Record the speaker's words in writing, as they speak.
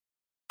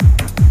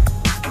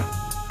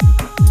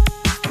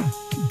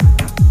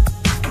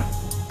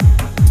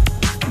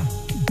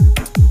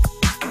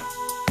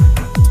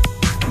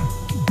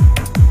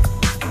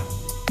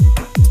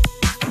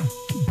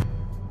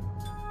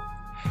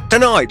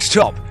Tonight's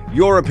top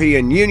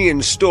European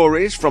Union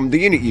stories from the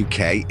Unit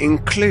UK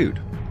include: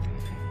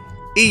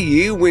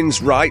 EU wins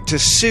right to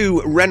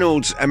sue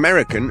Reynolds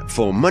American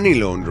for money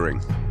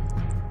laundering.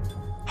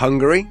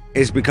 Hungary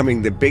is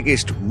becoming the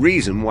biggest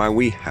reason why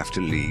we have to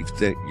leave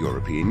the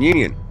European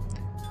Union.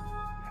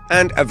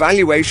 And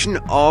evaluation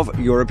of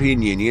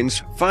European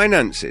Union's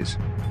finances.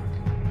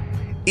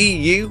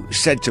 EU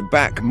said to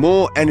back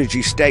more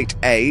energy state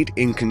aid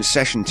in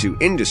concession to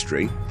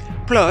industry,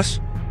 plus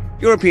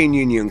European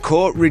Union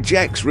Court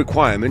rejects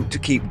requirement to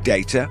keep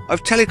data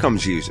of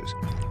telecoms users.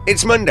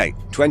 It's Monday,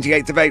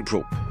 28th of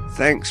April.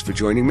 Thanks for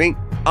joining me.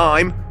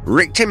 I'm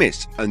Rick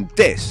Timmis, and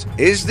this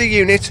is the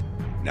Unit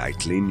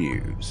Nightly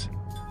News.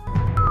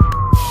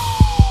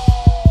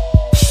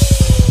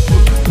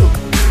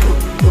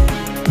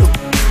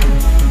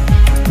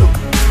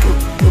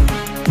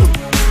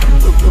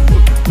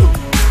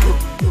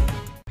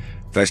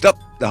 First up,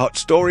 the hot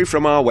story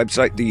from our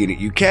website,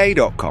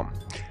 theunituk.com.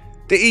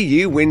 The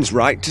EU wins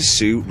right to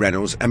sue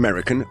Reynolds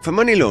American for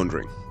money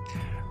laundering.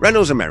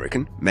 Reynolds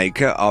American,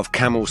 maker of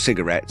Camel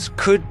cigarettes,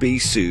 could be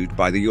sued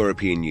by the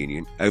European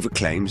Union over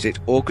claims it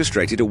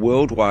orchestrated a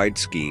worldwide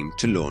scheme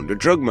to launder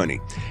drug money,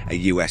 a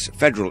US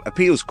federal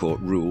appeals court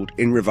ruled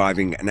in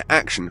reviving an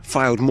action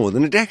filed more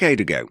than a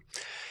decade ago.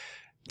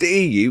 The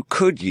EU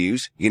could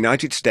use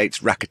United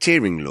States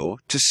racketeering law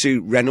to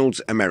sue Reynolds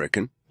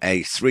American.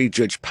 A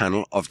three-judge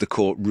panel of the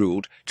court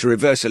ruled to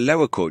reverse a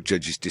lower court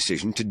judge's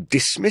decision to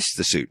dismiss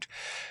the suit.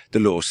 The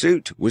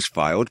lawsuit was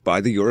filed by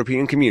the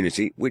European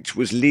Community, which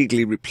was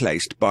legally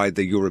replaced by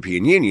the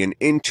European Union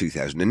in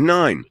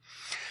 2009.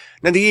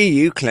 Now, the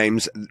EU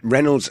claims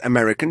Reynolds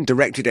American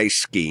directed a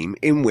scheme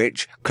in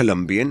which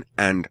Colombian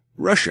and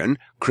Russian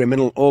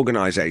criminal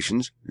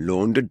organizations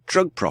laundered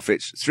drug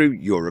profits through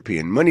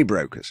European money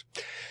brokers.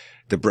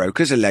 The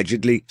brokers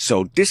allegedly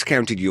sold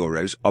discounted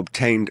euros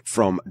obtained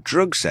from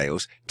drug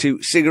sales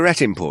to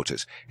cigarette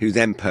importers, who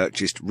then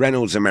purchased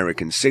Reynolds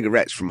American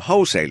cigarettes from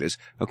wholesalers,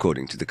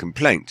 according to the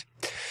complaint.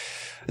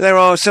 There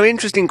are some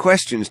interesting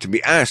questions to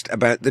be asked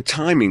about the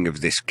timing of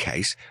this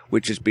case,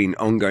 which has been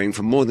ongoing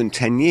for more than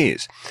 10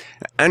 years.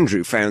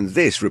 Andrew found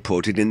this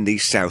reported in the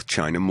South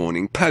China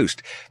Morning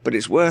Post, but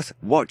it's worth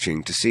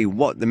watching to see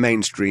what the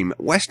mainstream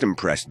Western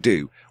press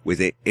do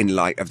with it in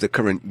light of the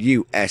current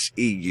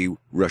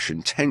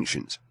US-EU-Russian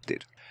tensions.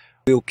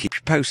 We'll keep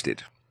you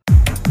posted.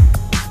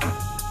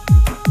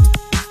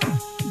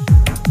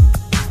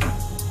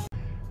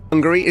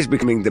 Hungary is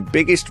becoming the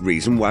biggest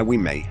reason why we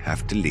may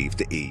have to leave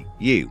the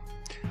EU.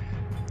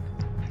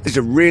 There's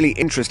a really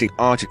interesting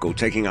article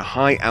taking a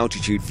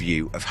high-altitude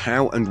view of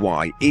how and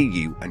why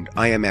EU and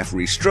IMF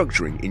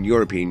restructuring in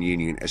European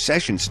Union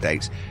accession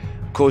states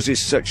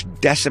causes such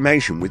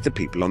decimation with the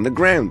people on the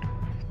ground.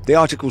 The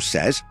article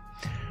says,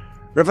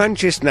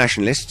 revanchist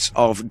nationalists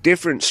of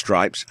different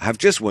stripes have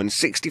just won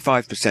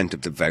 65%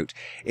 of the vote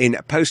in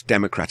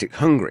post-democratic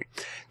Hungary.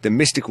 The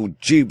mystical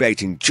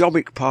Jew-baiting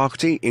Jobbik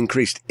party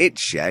increased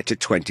its share to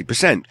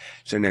 20%,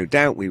 so no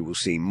doubt we will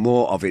see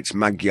more of its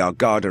Magyar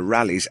Garda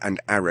rallies and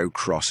Arrow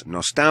Cross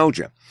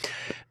nostalgia.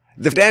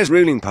 The Fidesz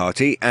ruling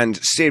party and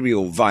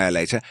serial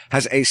violator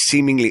has a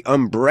seemingly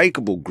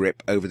unbreakable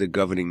grip over the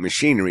governing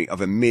machinery of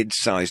a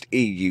mid-sized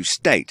EU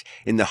state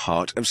in the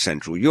heart of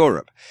Central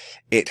Europe.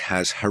 It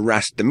has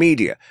harassed the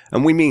media,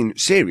 and we mean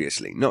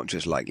seriously, not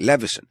just like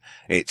Leveson.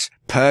 It's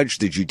purged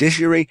the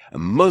judiciary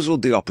and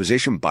muzzled the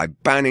opposition by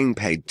banning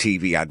paid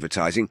TV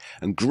advertising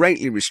and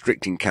greatly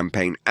restricting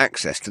campaign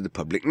access to the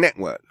public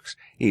networks,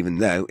 even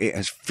though it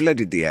has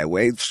flooded the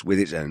airwaves with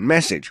its own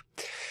message.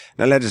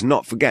 Now, let us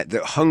not forget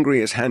that Hungary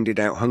has handed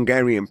out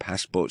Hungarian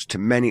passports to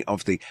many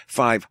of the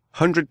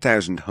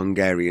 500,000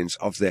 Hungarians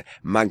of the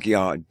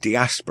Magyar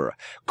diaspora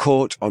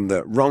caught on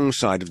the wrong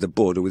side of the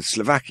border with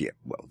Slovakia,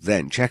 well,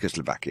 then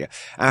Czechoslovakia,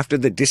 after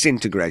the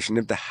disintegration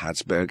of the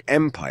Habsburg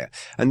Empire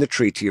and the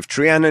Treaty of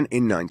Trianon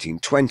in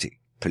 1920,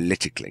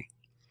 politically.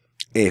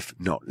 If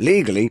not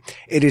legally,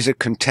 it is a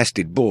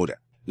contested border,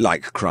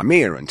 like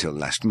Crimea until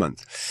last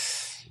month.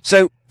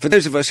 So, for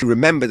those of us who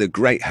remember the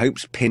great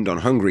hopes pinned on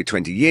Hungary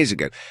 20 years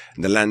ago,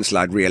 and the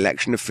landslide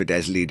re-election of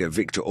Fidesz leader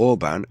Viktor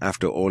Orbán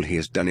after all he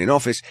has done in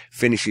office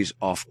finishes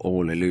off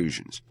all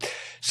illusions.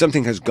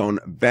 Something has gone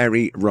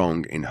very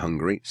wrong in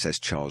Hungary, says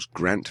Charles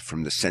Grant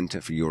from the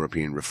Centre for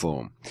European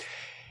Reform.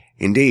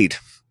 Indeed.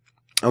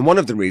 And one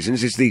of the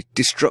reasons is the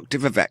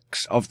destructive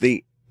effects of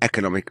the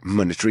economic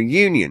monetary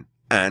union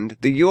and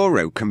the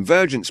euro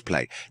convergence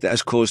play that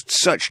has caused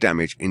such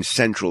damage in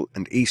Central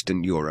and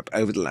Eastern Europe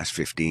over the last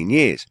 15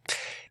 years.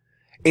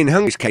 In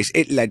Hungary's case,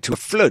 it led to a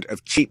flood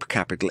of cheap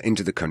capital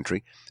into the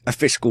country, a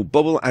fiscal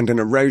bubble and an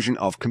erosion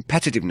of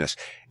competitiveness.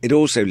 It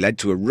also led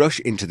to a rush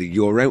into the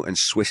euro and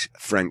Swiss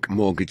franc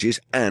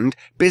mortgages and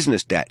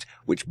business debt,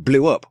 which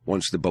blew up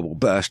once the bubble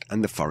burst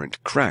and the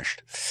forint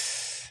crashed.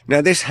 Now,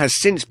 this has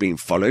since been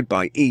followed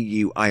by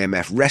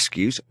EU-IMF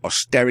rescues,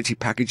 austerity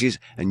packages,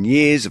 and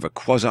years of a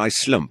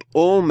quasi-slump,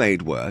 all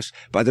made worse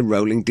by the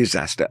rolling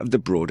disaster of the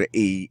broader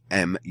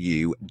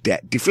EMU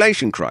debt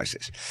deflation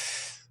crisis.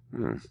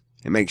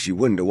 It makes you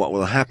wonder what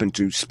will happen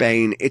to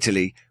Spain,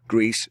 Italy,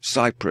 Greece,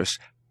 Cyprus,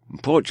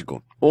 and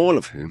Portugal, all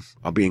of whom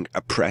are being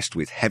oppressed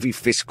with heavy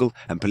fiscal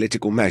and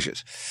political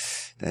measures.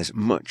 There's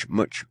much,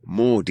 much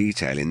more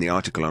detail in the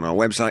article on our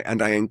website,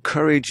 and I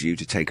encourage you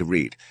to take a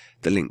read.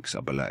 The links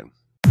are below.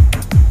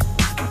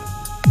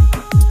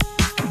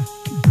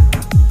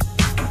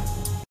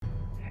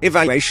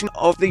 Evaluation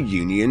of the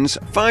union's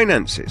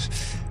finances.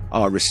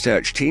 Our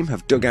research team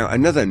have dug out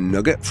another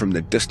nugget from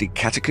the dusty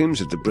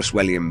catacombs of the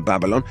Bruswellian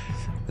Babylon,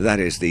 that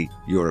is the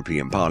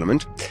European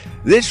Parliament.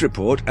 This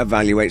report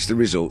evaluates the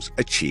results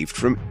achieved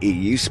from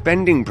EU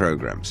spending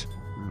programmes.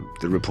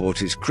 The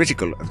report is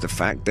critical of the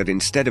fact that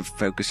instead of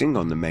focusing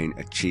on the main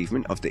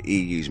achievement of the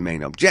EU's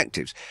main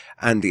objectives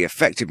and the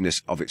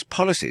effectiveness of its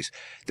policies,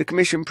 the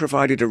Commission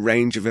provided a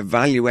range of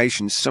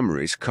evaluation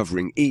summaries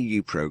covering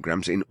EU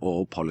programmes in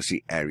all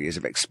policy areas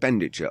of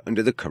expenditure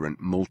under the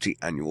current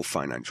multi-annual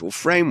financial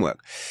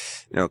framework.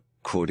 Now,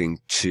 according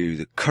to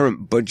the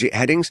current budget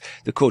headings,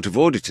 the Court of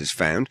Auditors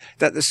found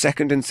that the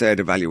second and third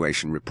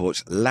evaluation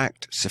reports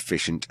lacked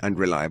sufficient and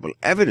reliable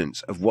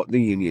evidence of what the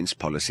Union's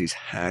policies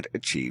had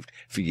achieved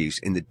for use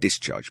in the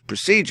discharge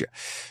procedure.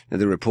 Now,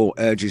 the report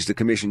urges the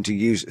Commission to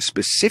use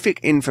specific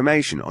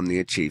information on the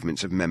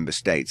achievements of Member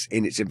States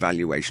in its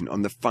evaluation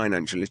on the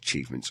financial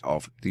achievements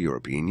of the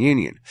European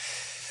Union.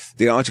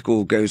 The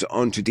article goes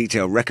on to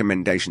detail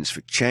recommendations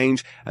for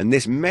change, and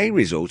this may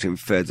result in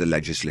further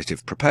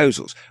legislative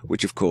proposals,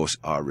 which of course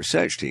our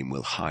research team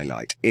will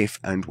highlight if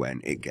and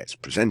when it gets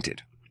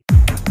presented.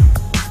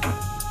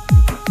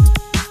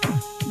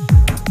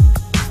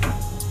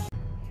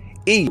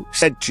 EU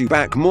said to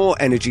back more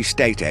energy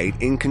state aid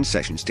in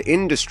concessions to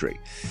industry.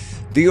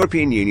 The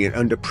European Union,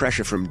 under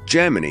pressure from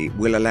Germany,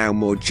 will allow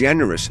more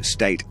generous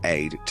state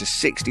aid to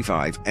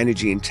 65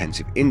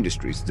 energy-intensive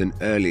industries than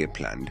earlier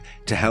planned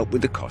to help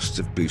with the costs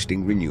of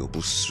boosting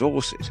renewable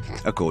sources,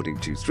 according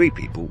to 3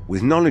 people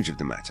with knowledge of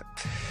the matter.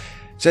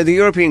 So the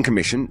European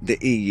Commission, the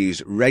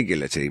EU's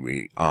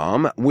regulatory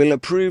arm, will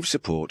approve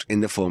support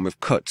in the form of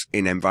cuts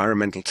in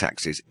environmental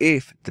taxes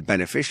if the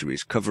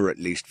beneficiaries cover at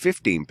least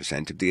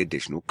 15% of the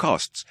additional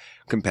costs,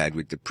 compared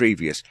with the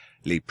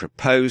previously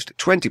proposed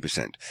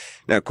 20%.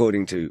 Now,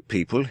 according to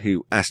people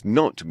who asked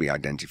not to be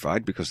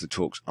identified because the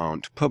talks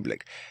aren't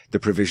public, the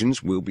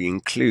provisions will be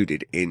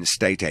included in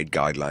state aid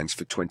guidelines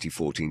for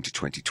 2014 to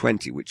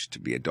 2020, which to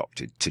be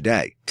adopted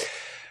today.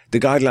 The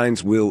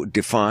guidelines will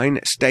define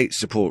state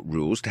support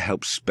rules to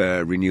help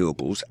spur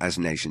renewables as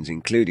nations,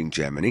 including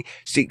Germany,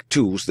 seek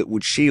tools that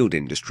would shield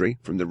industry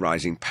from the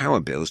rising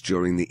power bills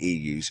during the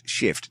EU's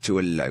shift to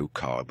a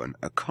low-carbon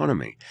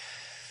economy.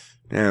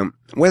 Now,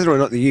 whether or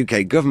not the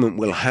UK government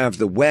will have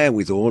the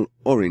wherewithal,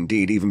 or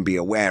indeed even be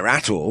aware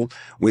at all,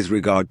 with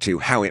regard to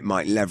how it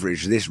might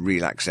leverage this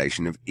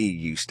relaxation of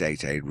EU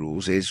state aid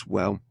rules is,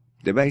 well,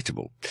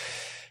 debatable.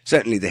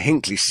 Certainly the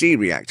Hinkley C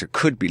reactor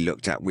could be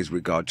looked at with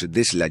regard to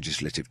this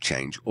legislative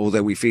change,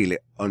 although we feel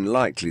it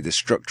unlikely the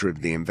structure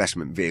of the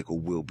investment vehicle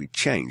will be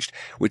changed,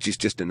 which is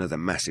just another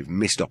massive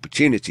missed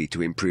opportunity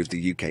to improve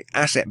the UK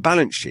asset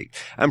balance sheet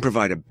and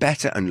provide a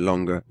better and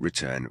longer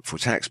return for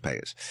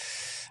taxpayers.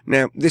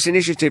 Now, this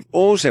initiative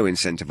also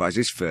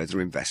incentivises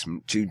further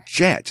investment to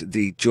JET,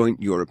 the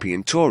Joint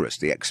European Torus,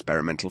 the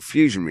experimental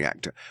fusion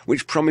reactor,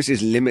 which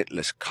promises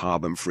limitless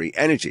carbon-free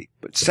energy.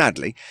 But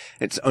sadly,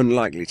 it's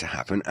unlikely to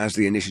happen as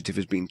the initiative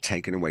has been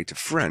taken away to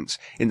France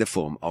in the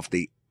form of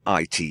the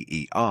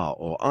ITER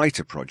or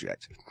ITER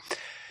project.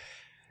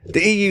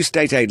 The EU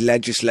state aid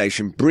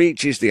legislation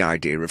breaches the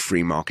idea of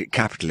free market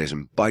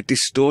capitalism by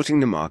distorting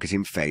the market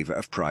in favour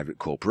of private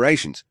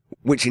corporations,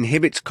 which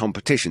inhibits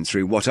competition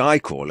through what I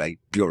call a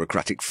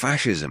bureaucratic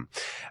fascism.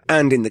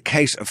 And in the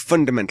case of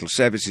fundamental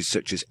services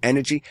such as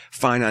energy,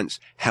 finance,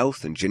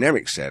 health and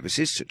generic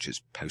services such as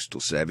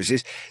postal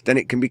services, then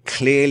it can be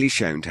clearly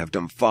shown to have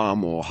done far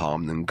more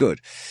harm than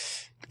good.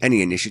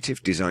 Any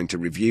initiative designed to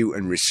review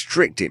and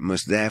restrict it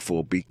must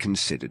therefore be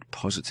considered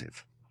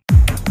positive.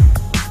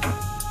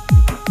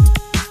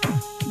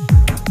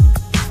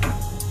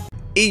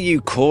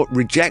 EU court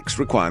rejects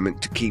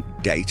requirement to keep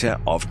data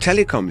of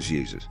telecoms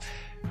users.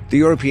 The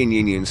European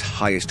Union's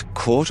highest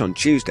court on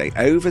Tuesday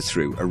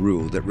overthrew a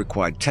rule that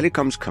required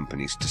telecoms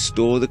companies to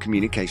store the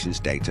communications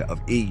data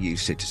of EU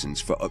citizens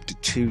for up to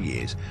 2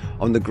 years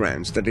on the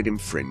grounds that it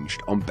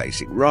infringed on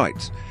basic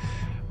rights.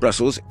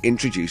 Brussels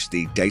introduced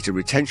the Data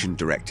Retention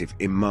Directive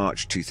in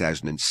March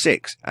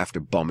 2006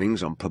 after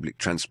bombings on public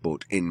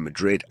transport in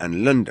Madrid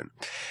and London.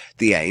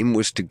 The aim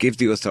was to give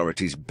the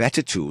authorities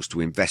better tools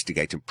to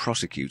investigate and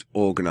prosecute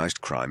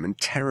organised crime and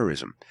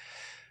terrorism.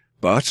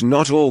 But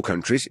not all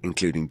countries,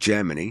 including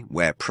Germany,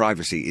 where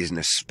privacy is an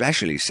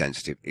especially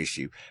sensitive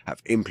issue,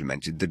 have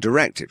implemented the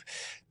directive.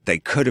 They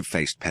could have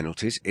faced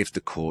penalties if the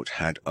court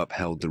had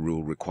upheld the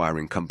rule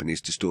requiring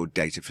companies to store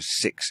data for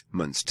 6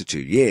 months to 2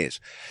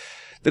 years.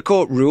 The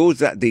court ruled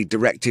that the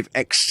directive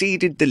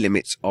exceeded the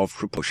limits of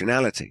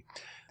proportionality.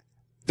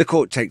 The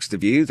court takes the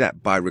view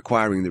that by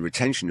requiring the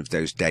retention of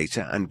those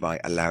data and by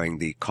allowing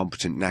the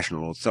competent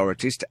national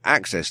authorities to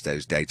access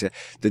those data,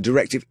 the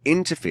directive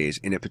interferes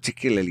in a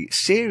particularly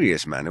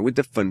serious manner with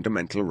the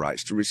fundamental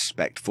rights to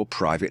respect for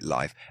private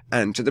life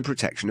and to the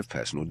protection of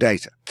personal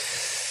data.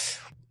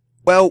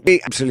 Well,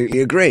 we absolutely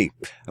agree.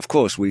 Of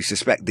course, we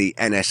suspect the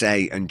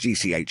NSA and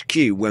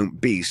GCHQ won't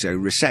be so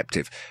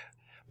receptive.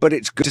 But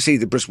it's good to see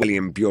the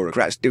Brusselian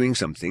bureaucrats doing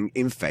something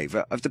in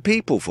favour of the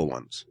people for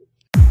once.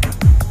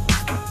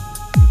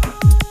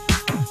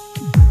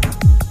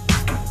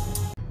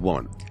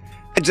 1.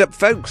 Heads up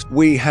folks,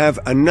 we have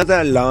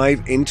another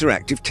live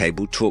interactive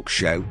table talk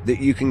show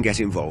that you can get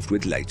involved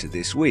with later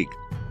this week.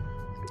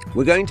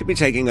 We're going to be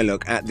taking a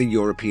look at the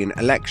European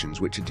elections,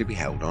 which are to be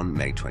held on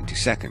May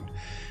 22nd.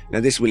 Now,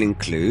 this will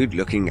include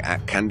looking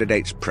at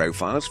candidates'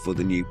 profiles for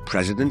the new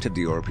President of the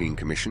European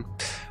Commission.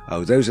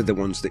 Oh, those are the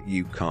ones that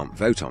you can't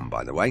vote on,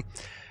 by the way.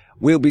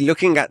 We'll be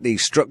looking at the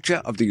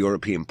structure of the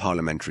European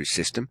parliamentary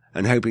system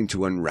and hoping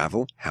to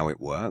unravel how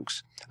it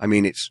works. I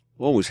mean, it's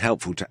always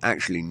helpful to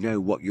actually know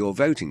what you're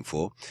voting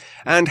for.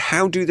 And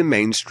how do the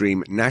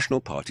mainstream national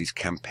parties'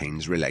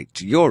 campaigns relate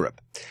to Europe?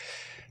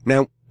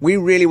 Now, we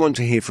really want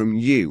to hear from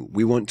you.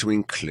 We want to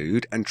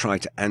include and try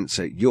to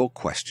answer your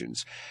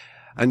questions.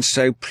 And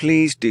so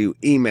please do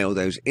email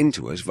those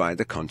into us via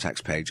the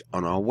contacts page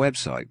on our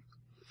website.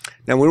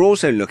 Now, we're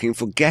also looking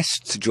for guests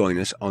to join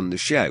us on the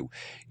show.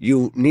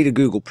 You'll need a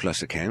Google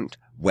Plus account,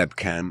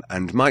 webcam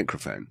and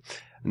microphone.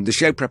 And the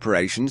show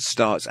preparation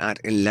starts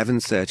at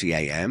 11:30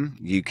 a.m.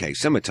 UK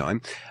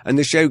summertime, and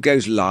the show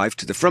goes live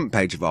to the front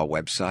page of our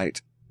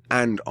website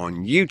and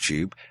on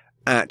YouTube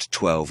at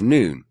 12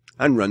 noon.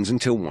 And runs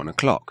until 1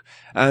 o'clock.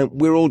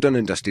 We're all done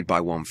and dusted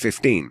by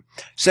 1:15.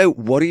 So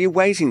what are you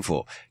waiting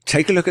for?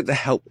 Take a look at the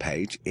help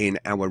page in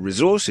our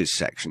resources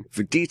section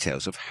for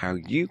details of how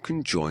you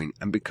can join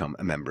and become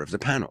a member of the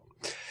panel.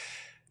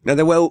 Now,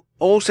 there will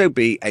also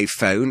be a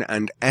phone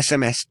and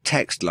SMS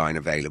text line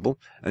available,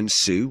 and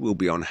Sue will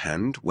be on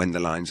hand when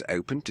the lines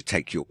open to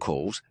take your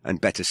calls,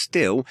 and better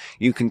still,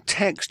 you can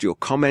text your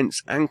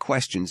comments and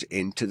questions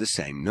into the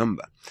same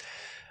number.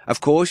 Of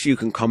course, you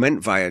can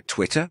comment via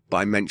Twitter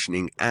by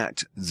mentioning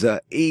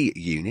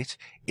 @TheEUnit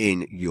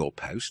in your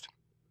post.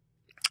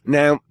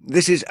 Now,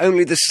 this is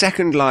only the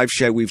second live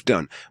show we've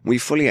done. We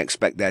fully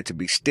expect there to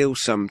be still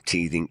some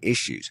teething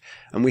issues,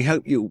 and we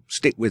hope you'll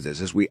stick with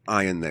us as we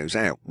iron those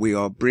out. We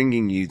are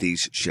bringing you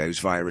these shows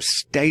via a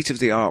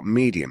state-of-the-art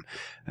medium,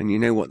 and you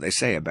know what they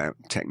say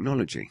about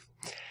technology.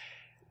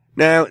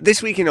 Now,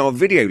 this week in our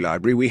video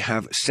library, we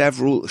have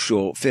several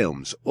short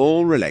films,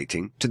 all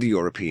relating to the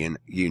European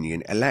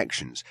Union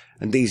elections.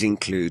 And these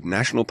include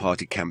National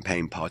Party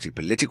campaign party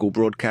political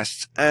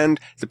broadcasts and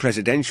the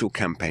presidential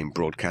campaign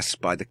broadcasts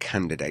by the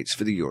candidates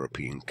for the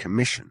European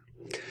Commission.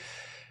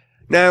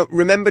 Now,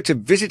 remember to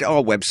visit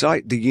our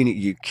website,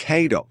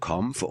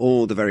 theunituk.com, for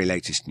all the very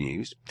latest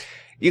news.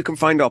 You can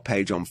find our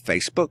page on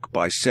Facebook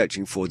by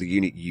searching for the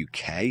Unit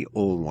UK,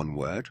 all one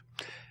word.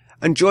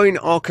 And join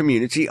our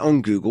community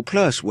on Google+,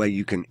 where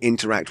you can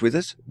interact with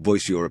us,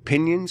 voice your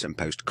opinions and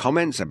post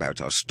comments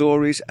about our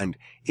stories and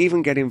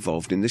even get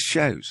involved in the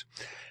shows.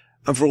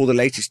 And for all the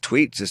latest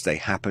tweets as they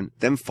happen,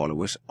 then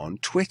follow us on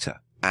Twitter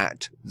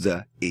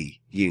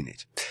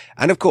 @TheEUnit.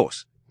 And of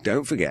course,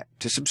 don't forget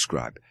to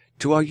subscribe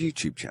to our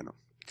YouTube channel.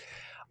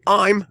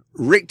 I'm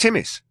Rick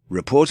Timmis,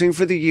 reporting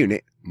for the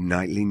Unit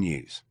Nightly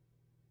News.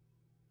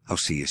 I'll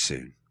see you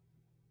soon.